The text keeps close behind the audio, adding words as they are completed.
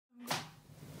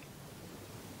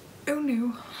Oh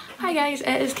no. Hi guys,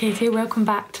 it is Katie. Welcome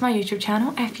back to my YouTube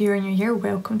channel. If you're new here,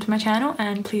 welcome to my channel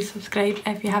and please subscribe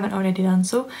if you haven't already done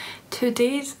so.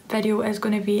 Today's video is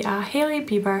going to be a Hailey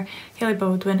Bieber, Hailey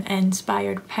Baldwin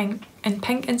inspired pink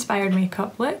inspired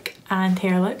makeup look and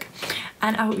hair look,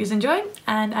 and I hope you enjoy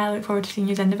and I look forward to seeing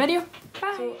you in the video.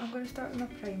 Bye! So I'm going to start with my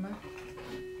primer.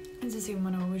 It's the same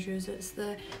one I always use. It's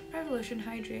the Revolution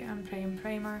Hydrate and Prime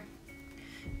Primer,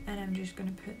 and I'm just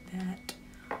going to put that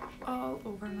all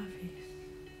over my face.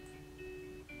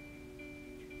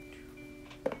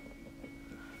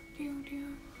 I'm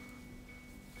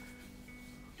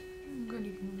gonna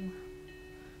need more.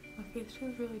 My face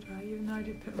feels really dry even though I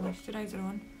did put moisturiser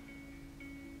on.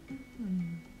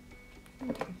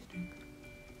 Interesting.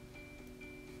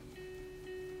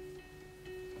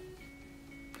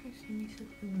 Can you see myself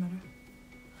in the mirror?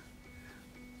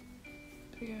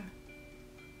 So yeah.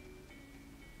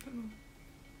 Don't know.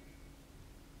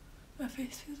 My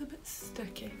face feels a bit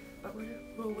sticky, but we'll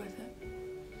roll with it.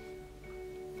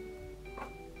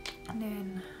 And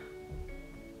then,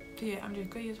 so yeah, I'm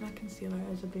just going to use my concealer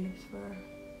as a base for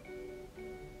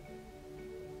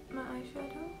my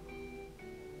eyeshadow.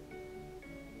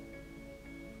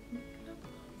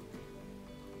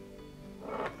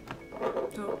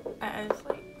 So it is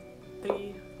like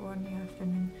 3-4 in the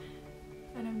afternoon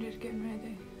and I'm just getting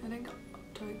ready. I think up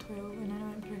to like 12 and then I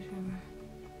went for a shower.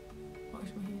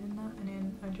 Washed my hair and that, and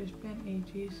then I just spent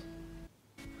ages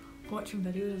watching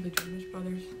videos of the Jonas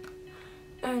Brothers.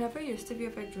 I never used to be a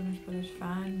big Jonas Brothers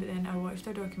fan, but then I watched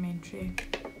their documentary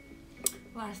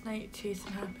last night,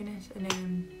 Chasing Happiness, and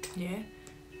then yeah,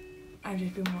 I've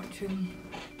just been watching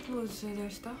loads of their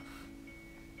stuff.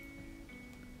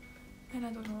 And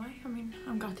I don't know why. I mean,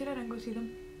 I'm gutted I didn't go see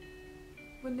them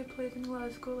when they played in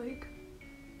Glasgow. Like,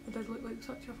 it did look like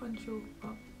such a fun show,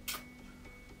 but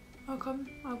I'll go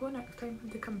next time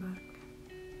if they come back,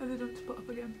 if they don't split up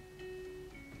again.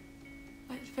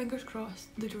 Let's fingers crossed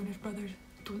the Jonas Brothers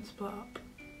don't split up,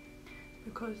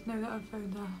 because now that I've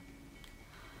found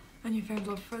a newfound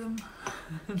love for them,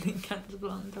 they can't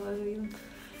split up until I see them.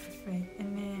 Right,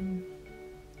 and then,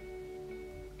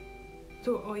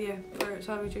 so oh yeah,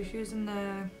 so I was just using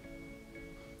the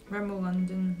Rimmel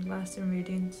London Lasting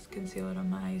Radiance concealer on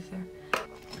my eyes there.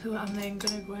 So I'm then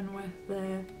going to go in with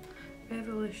the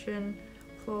Revolution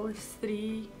Flawless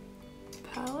 3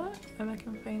 palette, if I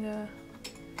can find a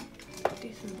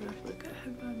decent brush. Look at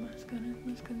how bad my skin is.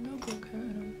 My skin's all broke out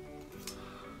and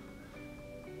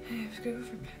all. Let's go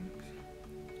for pinks.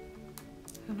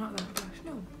 So not that brush,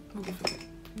 no, we'll go for it.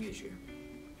 Use you.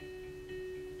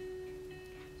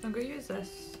 So I'm going to use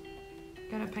this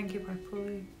kind of pinky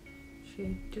purpley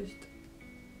shade just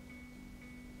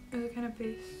as a kind of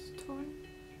base tone.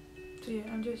 So yeah,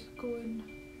 I'm just going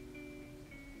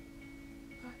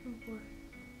back and forth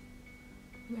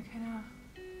with a kind of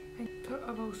pink. But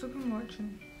I've also been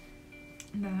watching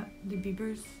the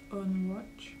Biebers on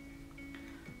Watch,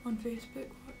 on Facebook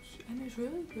Watch, and it's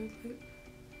really good. Like,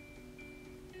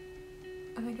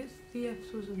 I think it's 3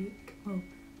 episodes a week, well,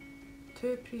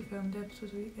 2 pre-filmed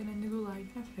episodes a week, and then they go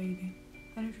live on a Friday,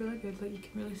 and it's really good. Like, you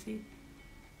can really see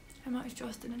how much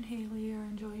Justin and Hailey are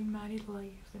enjoying married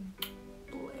life, and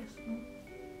bless them.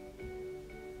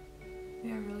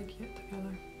 They are really cute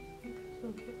together. Like,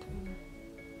 so cute together.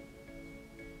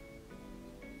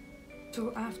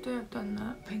 So after I've done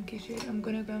that pinky shade, I'm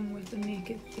going to go in with the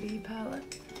Naked 3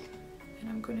 palette, and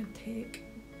I'm going to take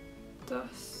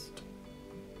Dust,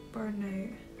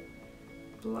 Burnout,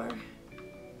 Blur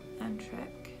and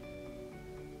Trick.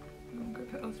 I'm going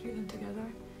to put all 3 of them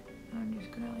together, and I'm just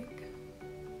going to like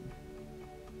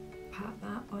pat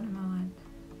that onto my lid.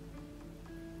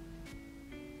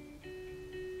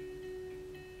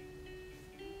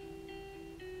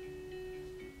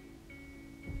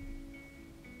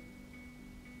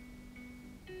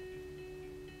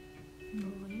 The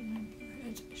lighting here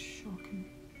is shocking.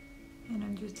 And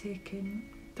I'm just taking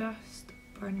Dust,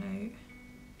 Burnout,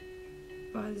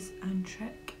 Buzz and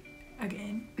Trick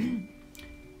again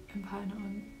and patting it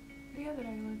on the other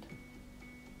eyelid.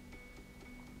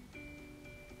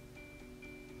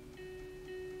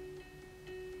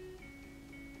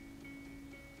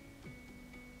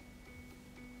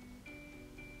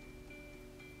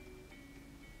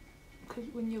 Because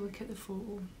when you look at the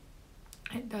photo,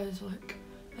 it does look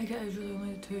like it is really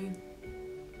only the 2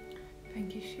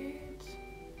 pinky shades.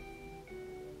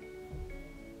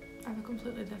 I have a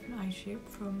completely different eye shape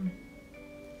from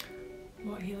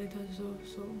what Hailey does though,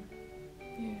 so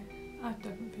yeah, I have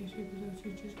different face shape as well.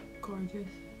 She's just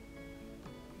gorgeous.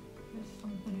 It's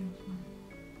something else, man.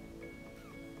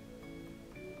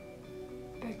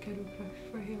 Big kiddo crush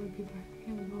for Hailey Bieber,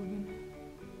 Hailey Baldwin.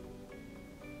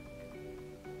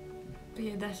 But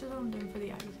yeah, this is what I'm doing for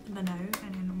the eyes now,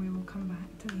 and then we will come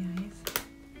back to the eyes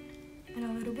in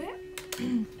a little bit.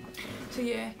 So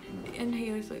yeah, in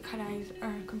Hailey's, like, her eyes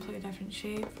are a completely different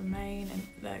shape from mine, and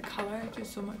the colour is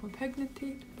just so much more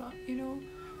pigmented, but you know,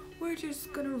 we're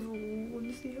just gonna roll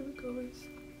and see how it goes.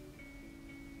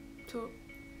 So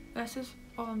this is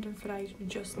all I'm doing for eyes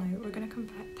just now. We're gonna come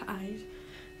back to eyes.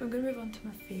 I'm gonna move on to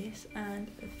my face,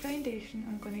 and the foundation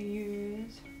I'm gonna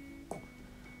use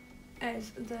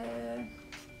is the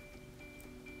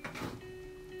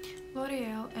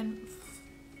L'Oreal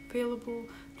Infallible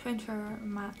 24-hour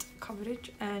matte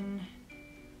coverage in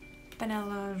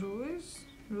vanilla rose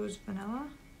vanilla.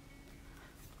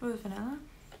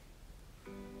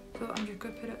 So I'm just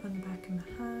going to put it on the back of my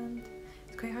hand.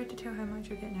 It's quite hard to tell how much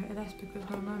you're getting out of this because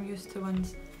normally I'm used to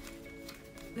ones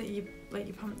that you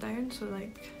pump down, so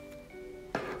like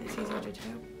it's easier to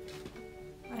tell.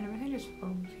 And everything just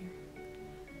falls here.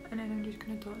 And then I'm just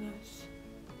going to dot this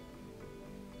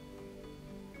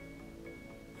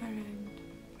around.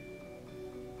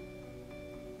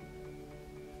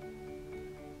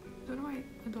 I don't know why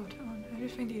I dot it on. I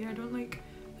just find it easier. I don't like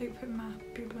putting my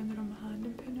beauty blender on my hand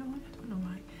and putting it on. I don't know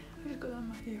why. I just got that on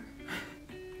my hair.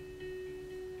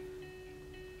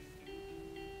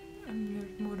 And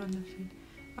there's more on this side.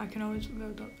 I can always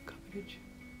build up the coverage.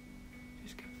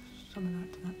 Just give some of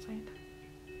that to that side.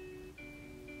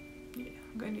 Yeah,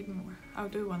 I'm going to need more. I'll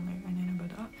do one later and then I'll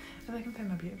build it up. If I can find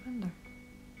my beauty blender.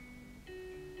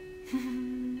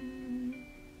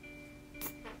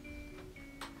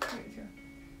 Right here.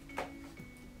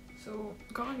 So,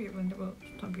 got my beauty blender, well,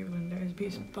 it's not beauty blender, it's a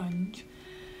beauty sponge.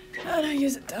 And I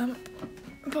use it damp,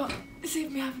 but it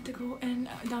saved me having to go and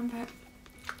damp it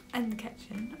in the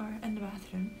kitchen or in the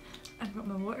bathroom. I've got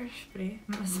my water spray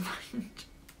and my sponge.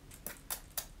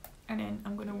 And then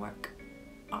I'm going to work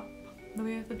up the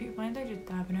way with the beauty blender, just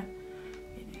dabbing it.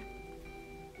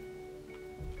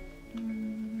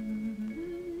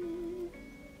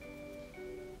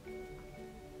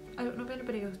 I don't know if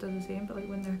anybody else does the same, but like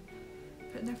when they're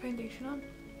putting their foundation on,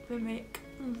 they make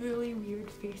really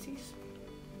weird faces.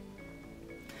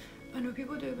 I know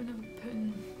people do it when they're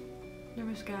putting their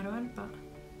mascara on, but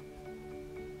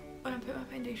when I put my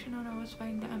foundation on, I always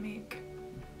find that I make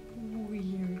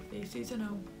weird faces,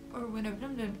 or whenever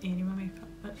I'm doing any of my makeup,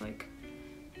 it's like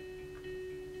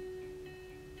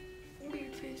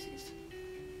weird faces.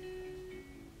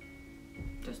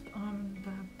 Just dab,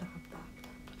 dab, dab, dab.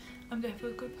 I'm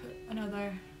definitely going to put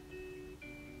another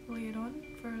layer on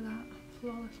for that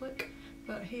flawless look.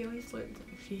 But Hailey's looked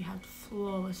like she had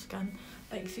flawless skin.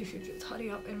 Like, she should just hurry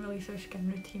up and release her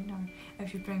skin routine, or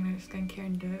if she's bringing out skincare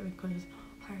and do it, because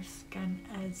her skin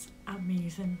is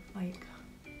amazing. Like,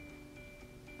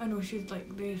 I know she's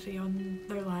like, they say on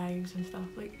their lives and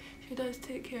stuff, like, she does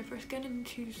take care of her skin, and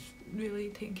she's really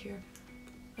taking care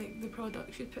like the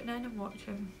products she's putting in and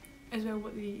watching as well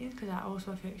what they're eating, because that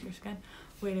also affects your skin.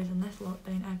 Whereas in this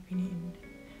lockdown I've been eating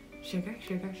sugar.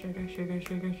 So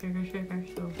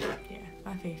yeah,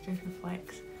 my face just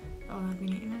reflects all I've been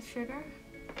eating is sugar.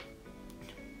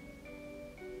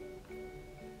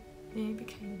 You need to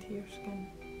be kind to your skin.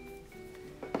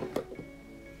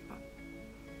 But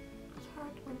it's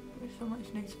hard when there's so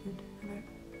much nice food about.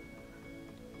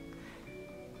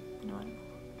 No, I know.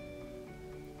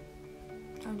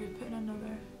 So I'm just putting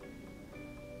another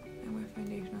with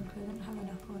foundation on because I didn't have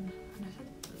enough on, and I said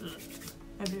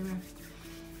everywhere.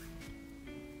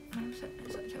 I'm sitting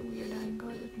at such a weird angle,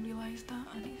 I didn't realise that.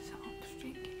 I need to sit up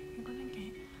straight, you're gonna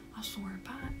get a sore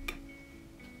back.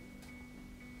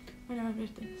 Whenever I'm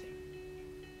just doing the same.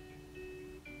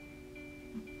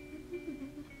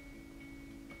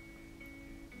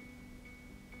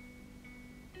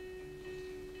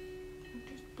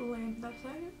 Just blend this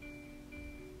out.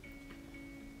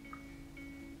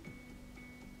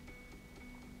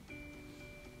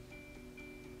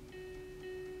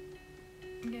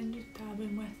 Again, just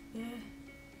dabbing with the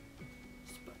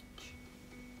sponge.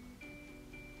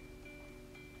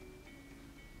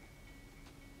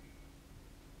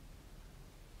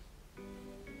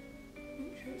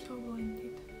 Make sure it's all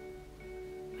blended.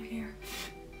 My hair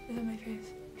is in my face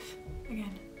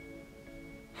again.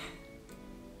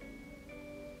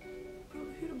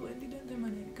 Probably should have blended it down my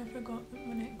neck. I forgot that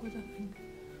my neck was a thing.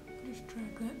 I'll just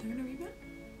drag that down a wee bit.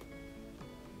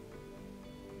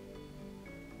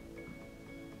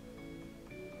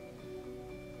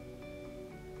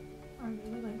 I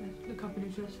really like this. The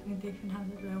coverage this foundation has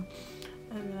as well.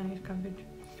 A really nice coverage.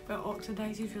 But it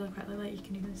oxidises really quickly, like you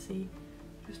can even see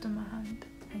just on my hand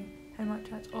how much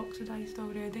that's oxidised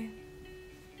already.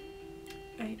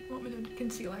 Right, what am I doing?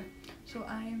 Concealer. So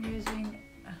I am using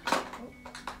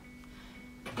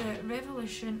the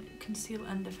Revolution Conceal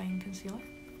and Define Concealer.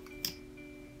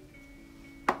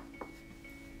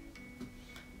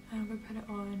 And I'm going to put it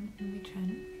on my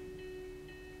chin.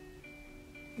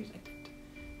 Here's like that.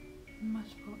 My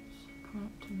spots coming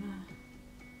up to my...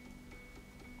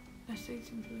 This side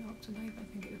seems really oxidized, but I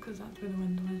think it's because that's where the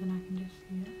window is and I can just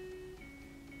see it.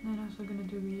 And then I'm also going to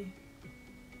do wee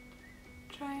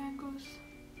triangles.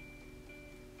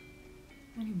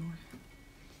 Any more.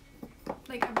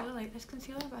 Like, I really like this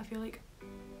concealer, but I feel like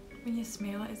when you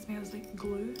smell it, it smells like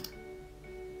glue.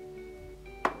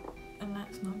 And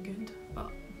that's not good,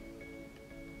 but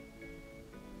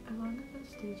as long as it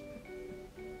stays put.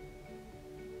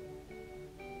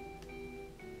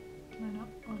 And then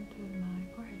up onto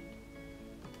my forehead.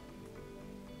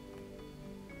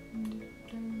 And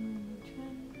just down my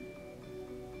chin.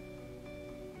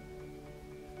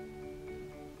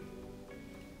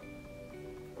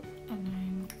 And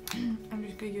then I'm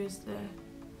just going to use the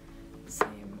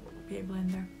same beauty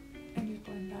blender and just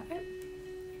blend that out.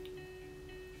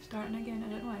 Starting again, I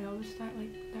don't know why I always start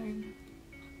like down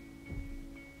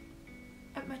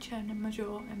at my chin and my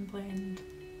jaw and blend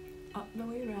up the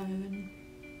way rather than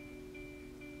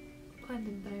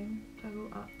blending down, so I go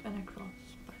up and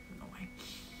across, but I don't know why.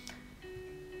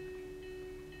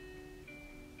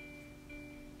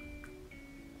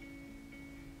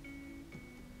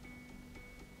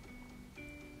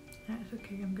 That's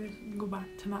okay, I'm going to go back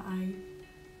to my eye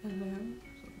as well,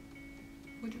 so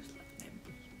we'll just let them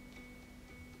be.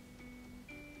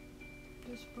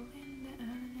 Just blend it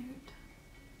out.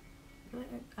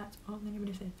 Blend out, that's all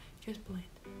anybody said. Just blend.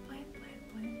 Blend, blend,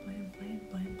 blend, blend, blend,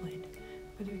 blend, blend.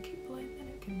 But if you keep blending,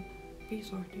 it can be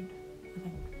sorted, I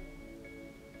think.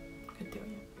 Could tell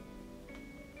you.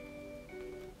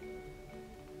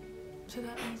 So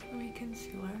that is my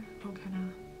concealer. I'll kind of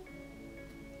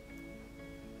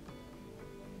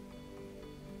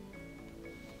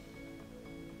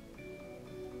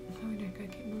I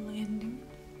keep blending.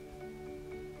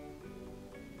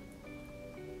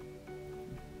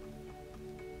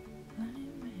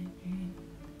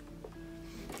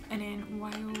 And then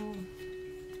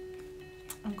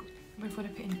before I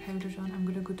put any powders on, I'm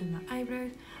going to go do my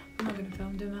eyebrows. I'm not going to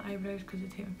film doing my eyebrows because they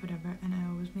take me forever and I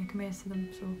always make a mess of them,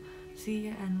 so see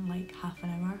you in like half an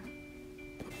hour.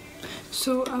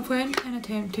 So I've went and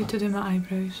attempted to do my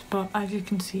eyebrows, but as you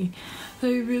can see,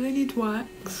 they really need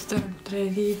wax, they're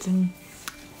threaded and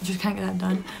I just can't get that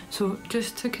done. So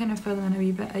just to kind of fill them in a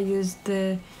wee bit, I used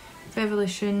the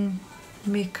Revolution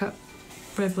Makeup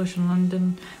Revolution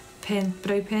London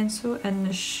brow pencil in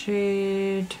the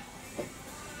shade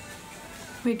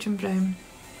medium brown.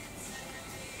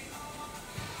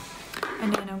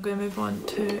 And then I'm going to move on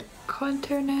to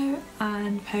contour now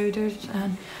and powders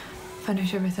and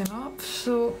finish everything up.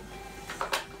 So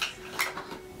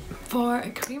for a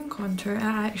cream contour,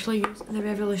 I actually used the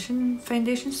Revolution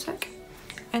foundation stick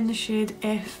in the shade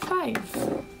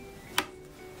F5.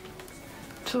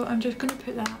 So I'm just going to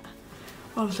put that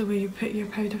obviously where you put your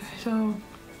powder, so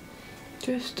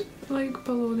just like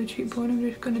below the cheekbone, I'm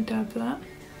just going to dab that.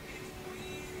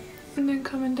 And then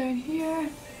coming down here,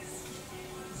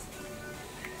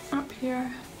 up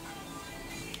here,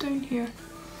 down here,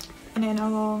 and then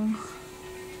along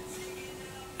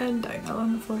and down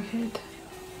along the forehead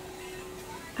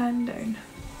and down.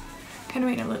 Kind of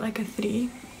making it look like a 3.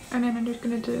 And then I'm just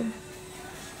going to do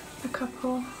a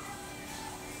couple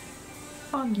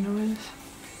on the nose.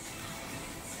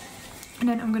 And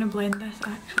then I'm going to blend this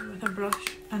actually with a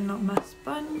brush and not my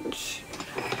sponge.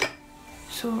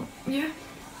 So yeah,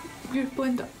 just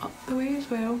blend it up the way as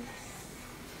well.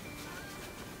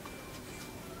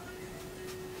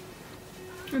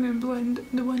 And then blend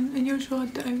the one in your jaw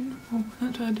down. Oh,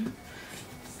 that's what I do.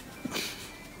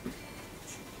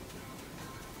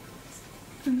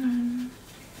 And then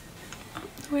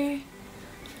up the way.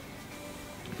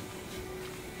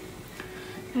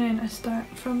 And then I start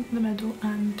from the middle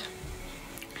and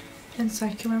in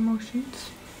circular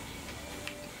motions.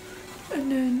 And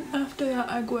then after that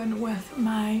I go in with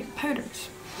my powders.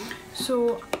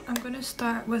 So I'm going to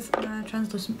start with my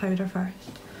translucent powder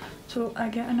first. So I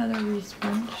get another wee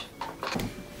sponge.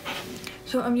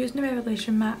 So I'm using the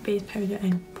Revolution Matte Base Powder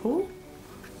in Pole,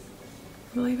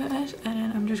 I believe it is. And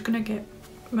then I'm just going to get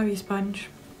my wee sponge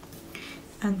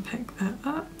and pick that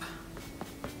up.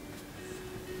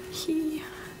 Here.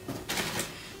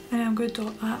 And I'm going to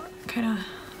dot that kind of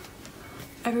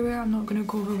everywhere. I'm not going to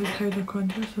go over with powder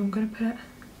contour, so I'm going to put it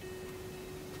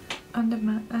under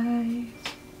my eyes.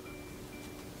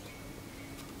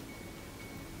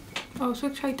 I also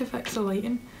tried to fix the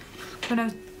lighting when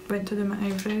I went to do my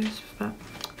eyebrows, but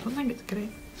I don't think it's great.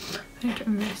 I need to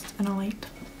invest in a light.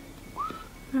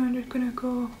 Now I'm just gonna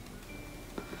go,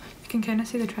 you can kind of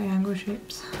see the triangle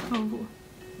shapes. Oh,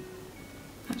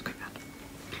 that's quite bad.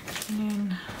 And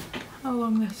then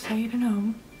along this side and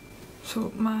all.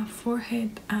 So my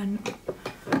forehead, and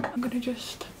I'm gonna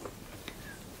just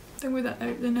with that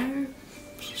out the now,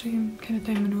 so you can kind of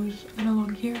down my nose and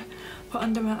along here. But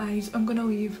under my eyes, I'm gonna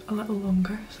leave a little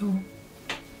longer. So,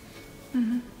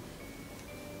 and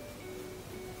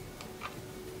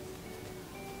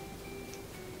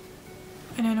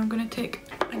then I'm gonna take,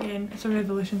 again, it's a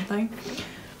Revolution thing.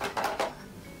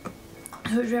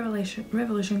 So it's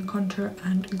Revolution Contour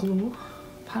and Glow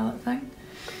palette thing,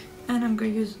 and I'm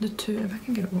gonna use the two, if I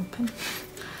can get it open,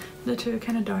 the two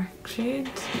kind of dark shades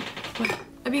with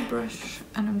a big brush,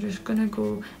 and I'm just gonna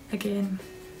go again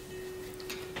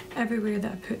everywhere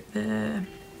that I put the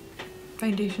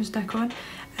foundation stick on,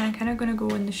 and I'm kind of gonna go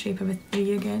in the shape of a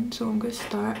 3 again. So I'm gonna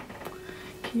start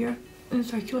here in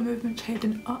circular movements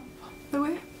heading up the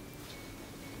way,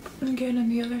 and again on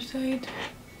the other side,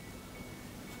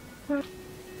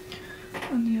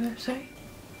 on the other side,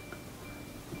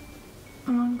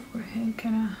 along forehead,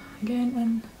 kind of again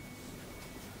in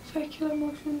circular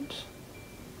motions.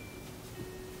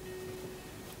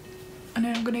 And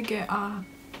then I'm gonna get a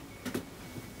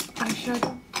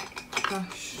eyeshadow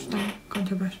brush,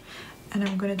 contour brush, and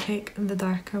I'm gonna take the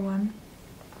darker one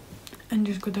and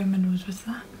just go down my nose with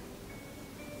that,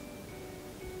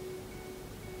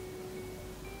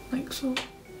 like so.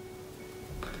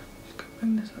 Just gonna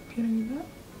bring this up here a wee bit,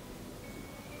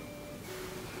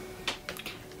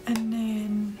 and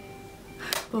then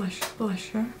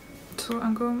blusher. So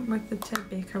I'm going with the Ted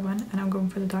Baker one, and I'm going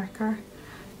for the darker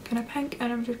kind of pink,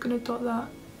 and I'm just going to dot that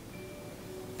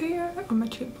here on my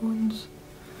cheekbones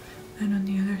and on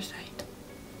the other side,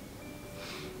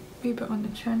 a wee bit on the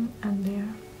chin and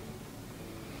there,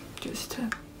 just to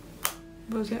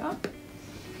rose it up.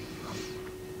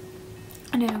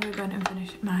 And then I'm going to go in and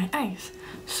finish my eyes.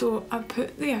 So I've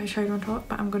put the eyeshadow on top,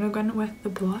 but I'm going to go in with the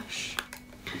blush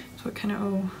so it kind of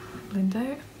all blends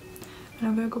out, and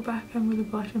I'm going to go back in with the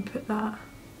blush and put that,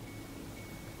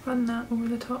 run that over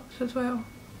the tops as well.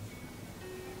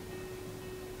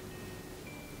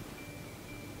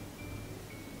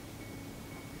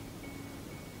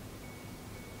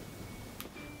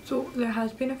 So there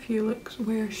has been a few looks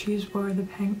where she's wore the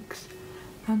pinks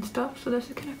and stuff, so this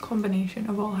is kind of a combination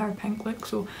of all her pink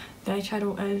looks. So the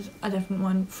eyeshadow is a different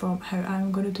one from how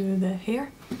I'm going to do the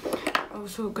hair.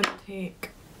 Also going to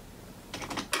take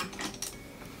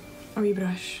a wee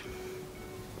brush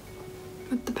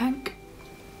with the pink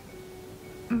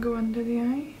and go under the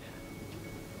eye.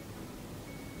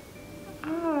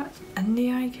 Oh, that's in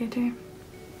the eye, Kitty.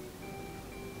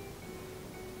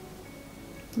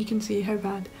 You can see how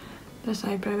bad this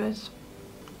eyebrow is.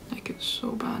 Like, it's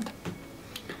so bad.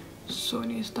 So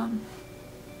needs done.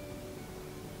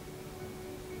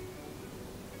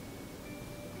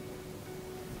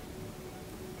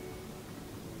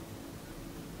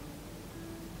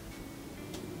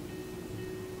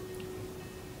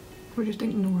 We'll just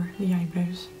ignore the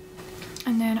eyebrows.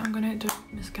 And then I'm gonna do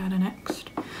mascara next.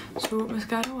 So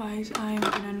mascara wise, I'm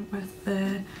going in with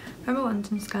the Rimmel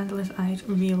London Scandalous Eyes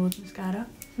Reload Mascara.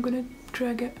 I'm gonna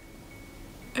drag it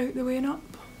out the way and up.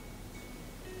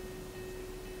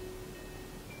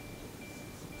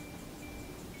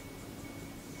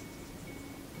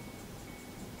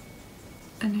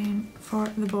 And then for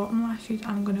the bottom lashes,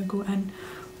 I'm gonna go in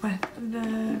with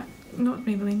the, not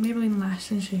Maybelline Lash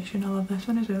Sensation. I love this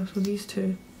one as well. So these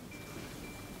two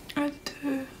are the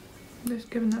two. Just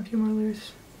giving that a few more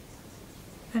layers.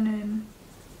 And then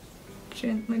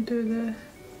gently do the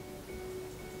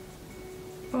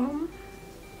bottom.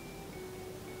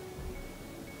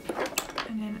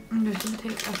 And then I'm just going to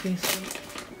take a face light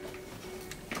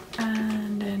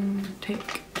and then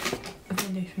take the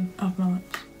foundation off my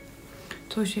lips.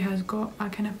 So she has got a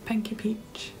kind of pinky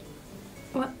peach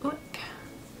lip look.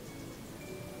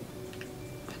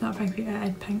 It's not pinky, it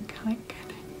is pink, like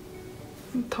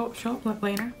Topshop lip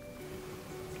liner.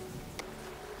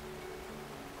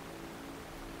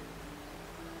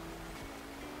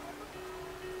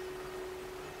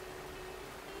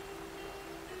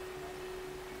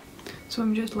 So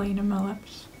I'm just lining my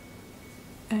lips,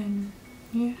 and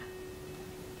yeah,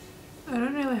 I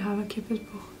don't really have a cupid's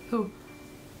bow, so,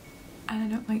 and I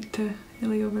don't like to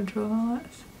really overdraw my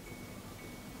lips,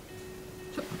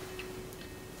 so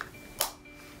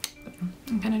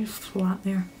I'm kind of just flat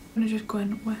there. I'm gonna just go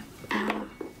in with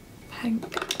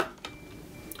pink.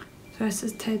 So this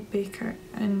is Ted Baker,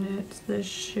 and it's the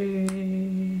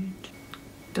shade,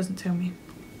 doesn't tell me.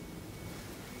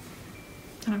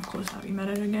 And I've closed that wee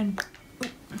mirror again.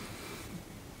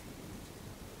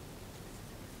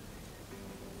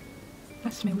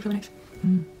 That smells really nice.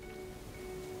 And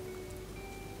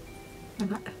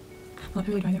that. Well, it's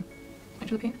really dry there.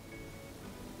 Actually paint.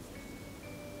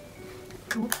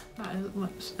 Cool. That is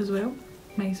lips as well.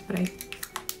 Nice bright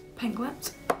pink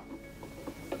lips.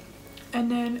 And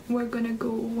then we're gonna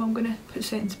go, I'm gonna put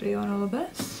setting spray on all of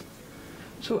this.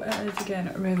 So it is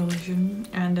again Revolution,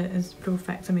 and it is Pro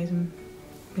Fix Amazing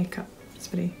Makeup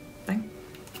Spray thing.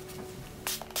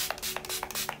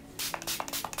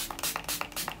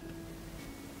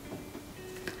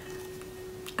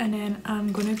 And then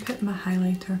I'm gonna put my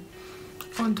highlighter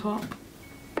on top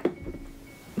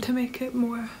to make it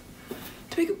more,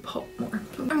 to make it pop more.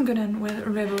 So I'm going in with a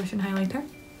Revolution highlighter,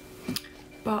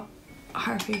 but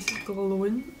her face is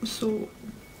glowing, so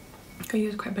I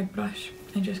use quite a big brush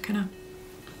and just kind of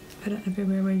put it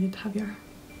everywhere where you'd have your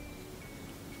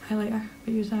highlighter,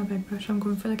 but using a big brush. I'm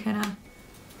going for the kind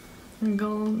of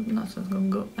gold, not so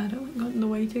gold, I don't like gold, the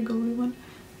whitey goldy one,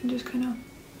 and just kind of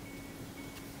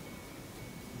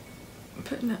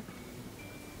putting it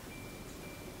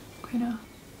kind of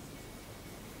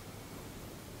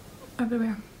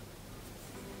everywhere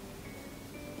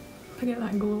to get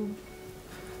that glow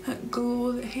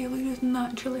that Hailey just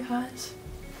naturally has,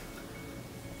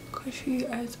 because she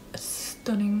is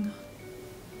stunning.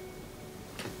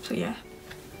 So yeah,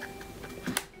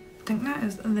 I think that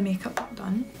is the makeup look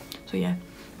done. So yeah,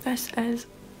 this is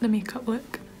the makeup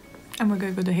look, and we're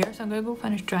gonna go do hair. So I'm gonna go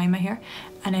finish drying my hair,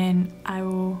 and then I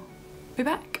will be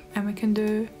back and we can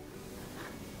do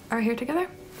our hair together.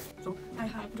 So I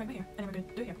have dried my hair and then we're going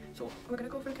to do hair. So we're going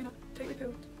to go for a kind of tightly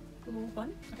pulled low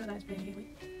bun. I feel that is very Hailey.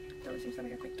 That always seems to have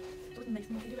my hair quite nice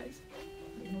and neat, you guys.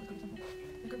 I don't know what's going to be simple.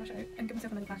 I'm going to brush it out and give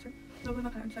myself a little pattern. Lovely my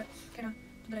pattern so it's kind of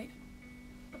to the right.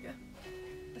 But yeah,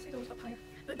 this side always up higher.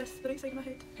 Like this, the right side of my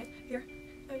head here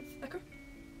is thicker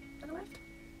than the left.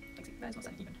 Like see, that is not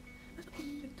sitting even. That's not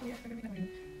even. So yeah, we're going to make that one.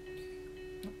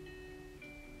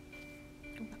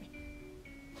 Go that way.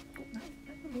 Go that way.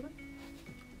 That's not moving.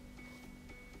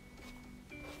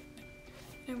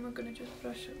 And we're gonna just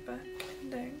brush it back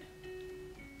down.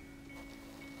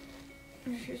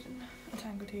 I'm just using a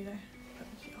Tango Taylor.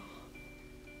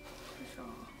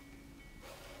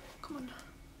 Come on.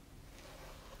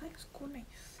 Let's go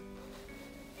nice.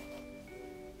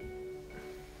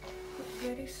 Look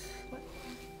very slick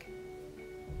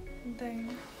down.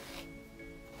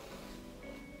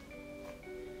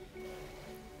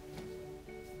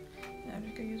 And I'm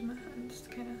just gonna use my hands to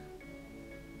kind of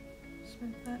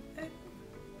smooth that out.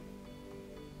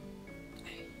 I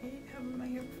hate having my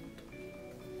hair pulled.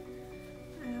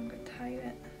 And I'm going to tie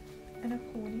it in a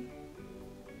pony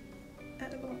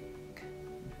at the back,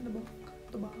 the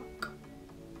back.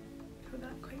 Pull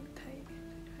that quite tight.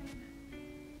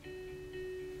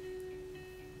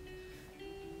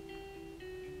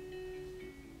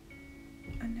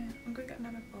 And then I'm going to get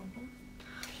another bobble.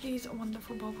 These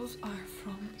wonderful bobbles are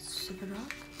from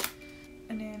Superdrug.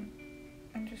 And then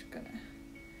I'm just going to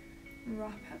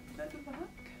wrap it at the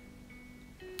back.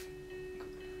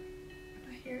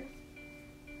 Here,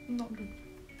 not good.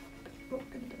 What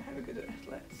we're gonna do, how we're gonna do it,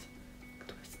 let's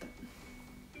twist it.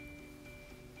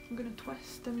 I'm gonna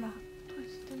twist and that,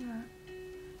 twist and that.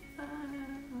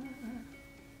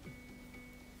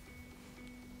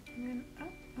 And then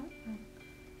up.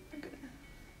 I'm gonna,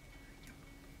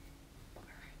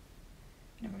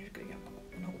 and then we're just gonna get up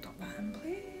and hold up that in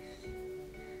place.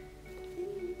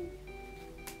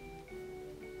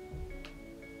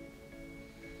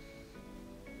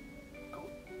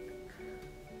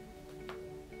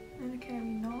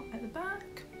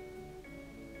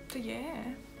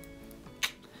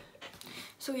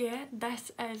 So yeah,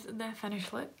 this is the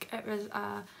finished look. It was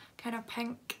a kind of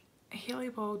pink Hailey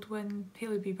Baldwin,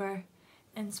 Hailey Bieber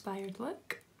inspired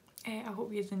look. I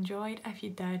hope you enjoyed. If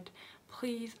you did,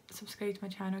 please subscribe to my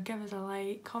channel, give us a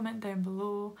like, comment down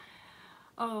below,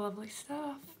 all the lovely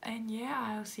stuff. And yeah,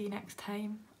 I'll see you next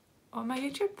time on my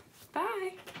YouTube.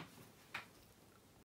 Bye!